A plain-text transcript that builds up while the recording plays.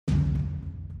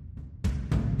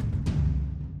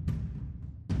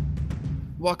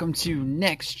Welcome to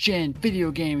Next Gen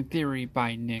Video Game Theory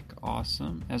by Nick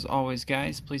Awesome. As always,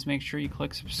 guys, please make sure you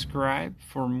click subscribe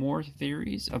for more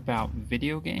theories about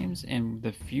video games and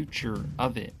the future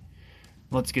of it.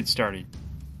 Let's get started.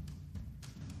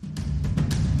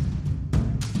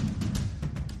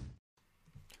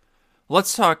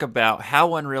 Let's talk about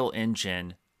how Unreal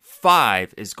Engine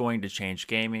 5 is going to change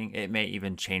gaming. It may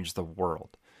even change the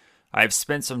world. I've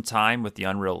spent some time with the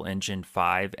Unreal Engine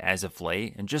 5 as of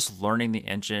late and just learning the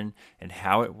engine and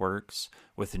how it works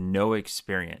with no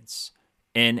experience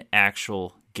in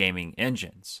actual gaming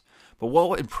engines. But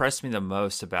what impressed me the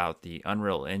most about the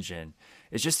Unreal Engine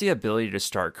is just the ability to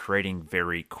start creating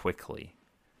very quickly.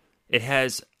 It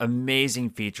has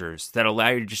amazing features that allow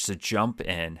you just to jump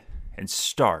in and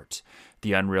start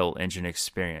the Unreal Engine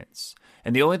experience.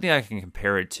 And the only thing I can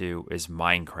compare it to is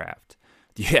Minecraft.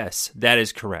 Yes, that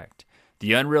is correct.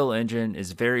 The Unreal Engine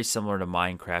is very similar to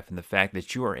Minecraft in the fact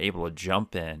that you are able to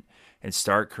jump in and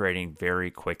start creating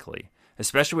very quickly,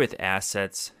 especially with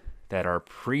assets that are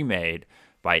pre-made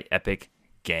by Epic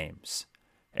Games.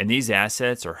 And these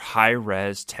assets are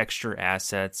high-res texture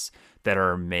assets that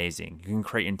are amazing. You can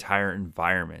create entire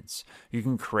environments. You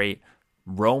can create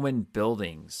Roman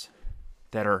buildings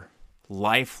that are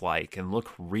lifelike and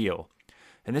look real.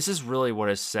 And this is really what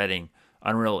is setting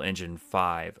Unreal Engine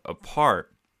 5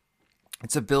 apart.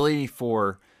 Its ability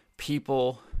for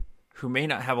people who may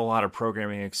not have a lot of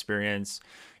programming experience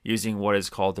using what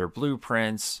is called their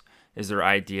blueprints is their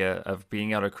idea of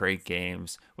being able to create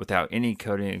games without any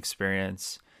coding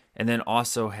experience, and then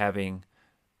also having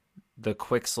the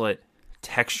Quixlet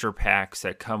texture packs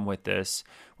that come with this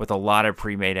with a lot of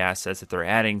pre-made assets that they're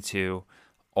adding to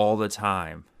all the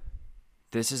time.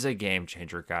 This is a game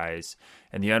changer, guys,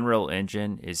 and the Unreal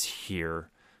Engine is here.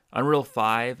 Unreal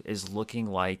 5 is looking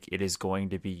like it is going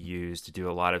to be used to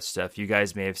do a lot of stuff. You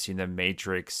guys may have seen the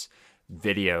Matrix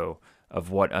video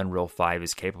of what Unreal 5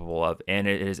 is capable of, and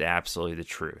it is absolutely the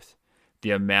truth.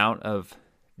 The amount of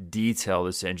detail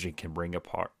this engine can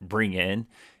bring in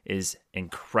is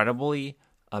incredibly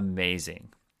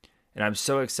amazing. And I'm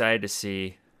so excited to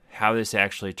see how this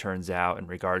actually turns out in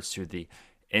regards to the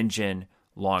engine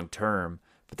long term.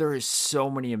 But there is so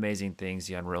many amazing things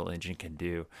the Unreal Engine can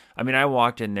do. I mean, I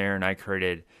walked in there and I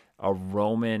created a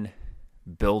Roman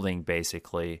building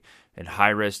basically in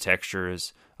high-res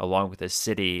textures along with a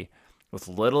city with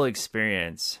little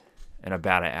experience in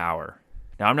about an hour.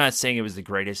 Now, I'm not saying it was the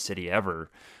greatest city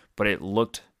ever, but it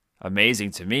looked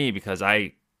amazing to me because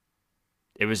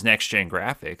it was next-gen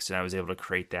graphics, and I was able to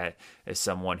create that as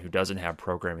someone who doesn't have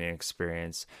programming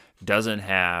experience, doesn't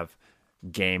have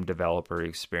game developer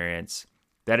experience.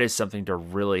 That is something to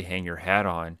really hang your hat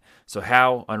on. So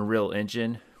how Unreal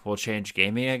Engine will change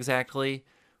gaming exactly?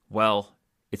 Well,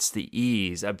 it's the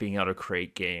ease of being able to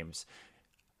create games.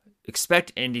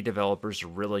 Expect indie developers to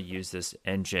really use this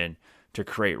engine to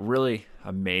create really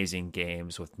amazing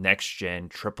games with next-gen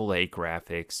AAA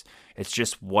graphics. It's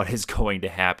just what is going to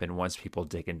happen once people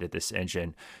dig into this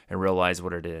engine and realize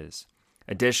what it is.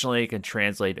 Additionally, it can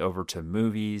translate over to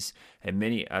movies and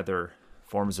many other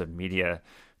forms of media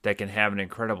that can have an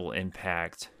incredible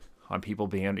impact on people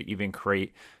being able to even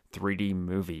create 3D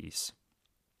movies.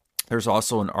 There's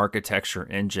also an architecture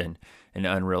engine in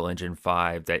Unreal Engine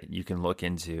 5 that you can look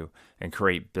into and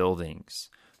create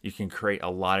buildings. You can create a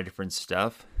lot of different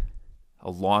stuff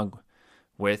along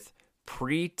with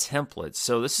pre-templates.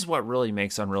 So this is what really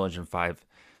makes Unreal Engine 5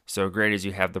 so great is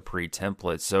you have the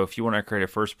pre-templates. So if you want to create a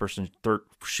first-person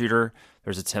shooter,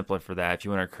 there's a template for that. If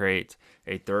you want to create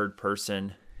a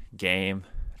third-person game,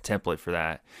 template for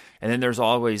that. And then there's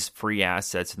always free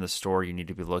assets in the store you need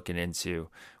to be looking into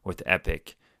with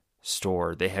Epic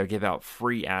Store. They give out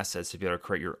free assets to be able to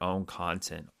create your own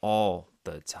content all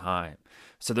the time.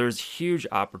 So there's huge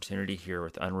opportunity here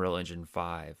with Unreal Engine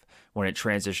 5 when it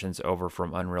transitions over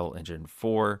from Unreal Engine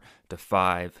 4 to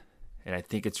 5. And I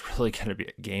think it's really going to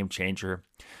be a game changer.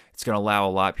 It's going to allow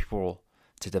a lot of people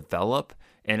to develop.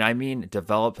 And I mean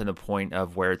develop in the point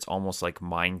of where it's almost like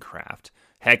Minecraft.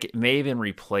 Heck, it may even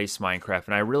replace Minecraft.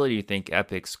 And I really do think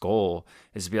Epic's goal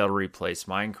is to be able to replace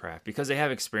Minecraft because they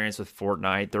have experience with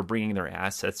Fortnite. They're bringing their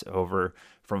assets over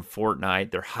from Fortnite,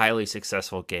 their highly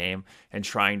successful game, and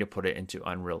trying to put it into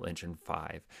Unreal Engine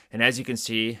 5. And as you can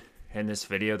see in this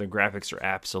video, the graphics are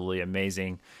absolutely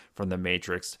amazing from the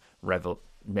Matrix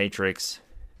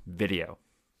video.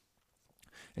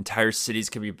 Entire cities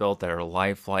can be built that are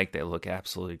lifelike. They look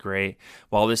absolutely great.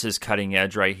 While this is cutting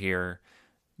edge right here,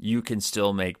 you can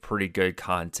still make pretty good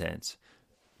content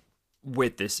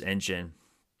with this engine.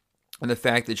 And the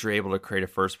fact that you're able to create a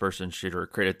first-person shooter,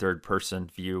 create a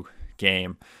third-person view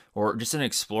game, or just an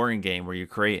exploring game where you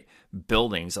create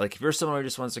buildings. Like if you're someone who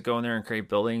just wants to go in there and create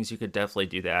buildings, you could definitely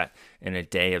do that in a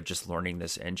day of just learning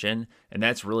this engine. And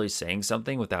that's really saying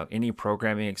something without any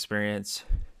programming experience.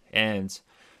 And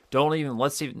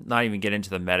let's not even get into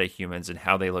the metahumans and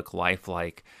how they look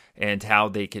lifelike and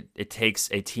how it takes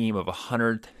a team of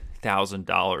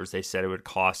 $100,000 they said it would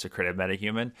cost to create a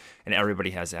metahuman, and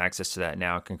everybody has access to that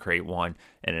now, can create one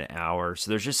in an hour. So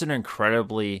there's just an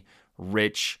incredibly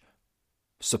rich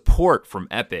support from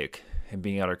Epic and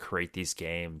being able to create these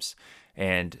games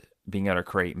and being able to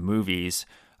create movies.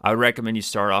 I would recommend you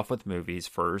start off with movies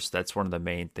first. That's one of the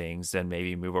main things. Then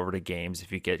maybe move over to games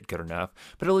if you get good enough.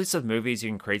 But at least with movies, you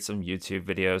can create some YouTube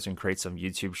videos and create some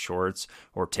YouTube shorts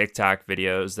or TikTok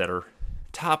videos that are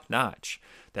top notch,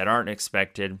 that aren't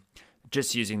expected,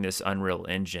 just using this Unreal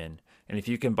Engine. And if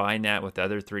you combine that with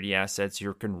other 3D assets,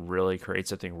 you can really create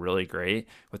something really great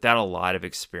without a lot of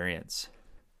experience.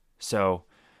 So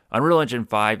Unreal Engine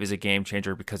 5 is a game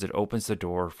changer because it opens the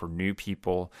door for new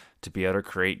people to be able to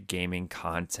create gaming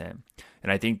content. And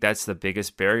I think that's the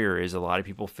biggest barrier, is a lot of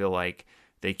people feel like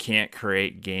they can't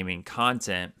create gaming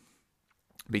content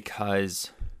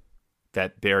because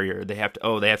that barrier. They have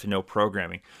to know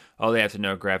programming. Oh, they have to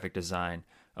know graphic design.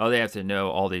 Oh, they have to know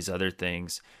all these other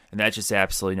things. And that's just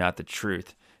absolutely not the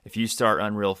truth. If you start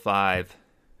Unreal 5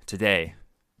 today,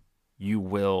 you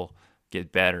will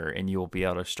get better and you will be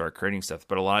able to start creating stuff.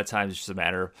 But a lot of times it's just a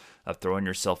matter of throwing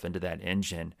yourself into that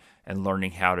engine and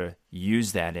learning how to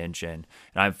use that engine.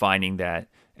 And I'm finding that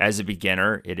as a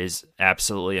beginner, it is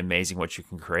absolutely amazing what you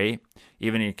can create,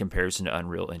 even in comparison to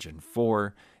Unreal Engine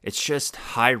 4. It's just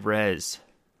high res,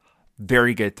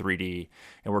 very good 3D.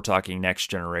 And we're talking next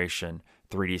generation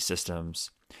 3D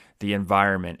systems, the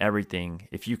environment, everything.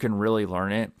 If you can really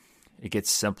learn it, it gets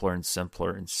simpler and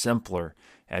simpler and simpler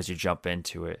as you jump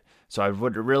into it. So I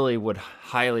would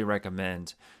highly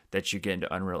recommend that you get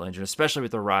into Unreal Engine, especially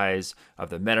with the rise of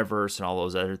the metaverse and all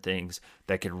those other things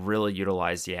that could really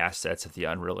utilize the assets of the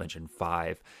Unreal Engine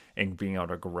 5 and being able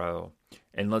to grow.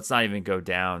 And let's not even go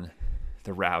down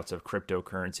the routes of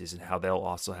cryptocurrencies and how they'll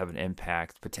also have an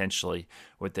impact potentially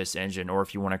with this engine, or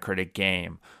if you want to create a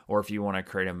game, or if you want to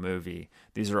create a movie.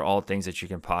 These are all things that you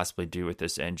can possibly do with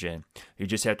this engine. You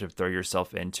just have to throw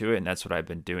yourself into it, and that's what I've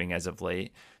been doing as of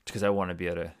late, because I want to be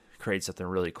able to create something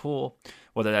really cool,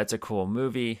 whether that's a cool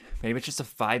movie, maybe it's just a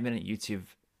 5-minute YouTube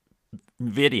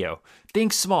video.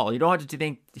 Think small. You don't have to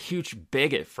think huge,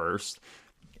 big at first,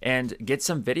 and get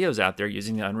some videos out there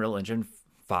using the Unreal Engine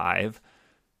 5.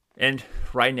 And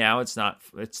right now it's not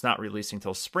releasing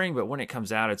till spring, but when it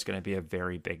comes out, it's going to be a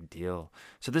very big deal.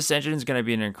 So this engine is going to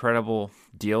be an incredible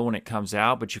deal when it comes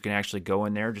out, but you can actually go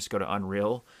in there, just go to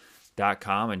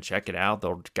Unreal.com and check it out.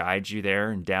 They'll guide you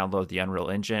there and download the Unreal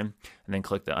Engine, and then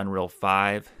click the Unreal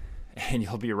 5, and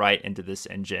you'll be right into this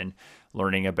engine,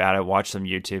 learning about it, watch some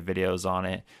YouTube videos on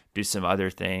it, do some other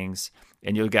things,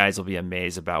 and you guys will be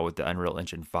amazed about what the Unreal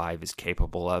Engine 5 is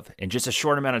capable of. In just a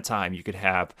short amount of time, you could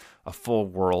have a full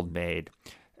world made,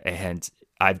 and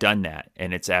I've done that,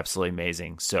 and it's absolutely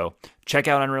amazing. So check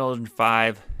out Unreal Engine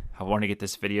 5. I want to get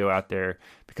this video out there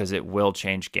because it will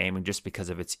change gaming, just because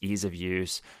of its ease of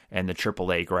use and the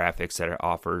AAA graphics that it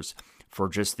offers for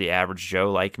just the average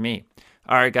Joe like me.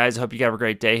 All right, guys, I hope you have a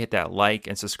great day. Hit that like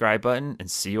and subscribe button,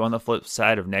 and see you on the flip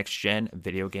side of Next Gen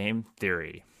Video Game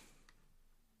Theory.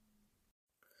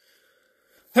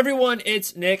 Hey everyone,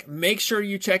 it's Nick. Make sure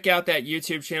you check out that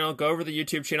YouTube channel. Go over to the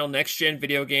YouTube channel, Next Gen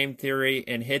Video Game Theory,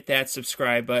 and hit that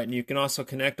subscribe button. You can also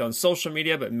connect on social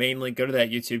media, but mainly go to that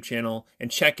YouTube channel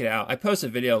and check it out. I post a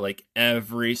video like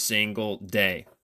every single day.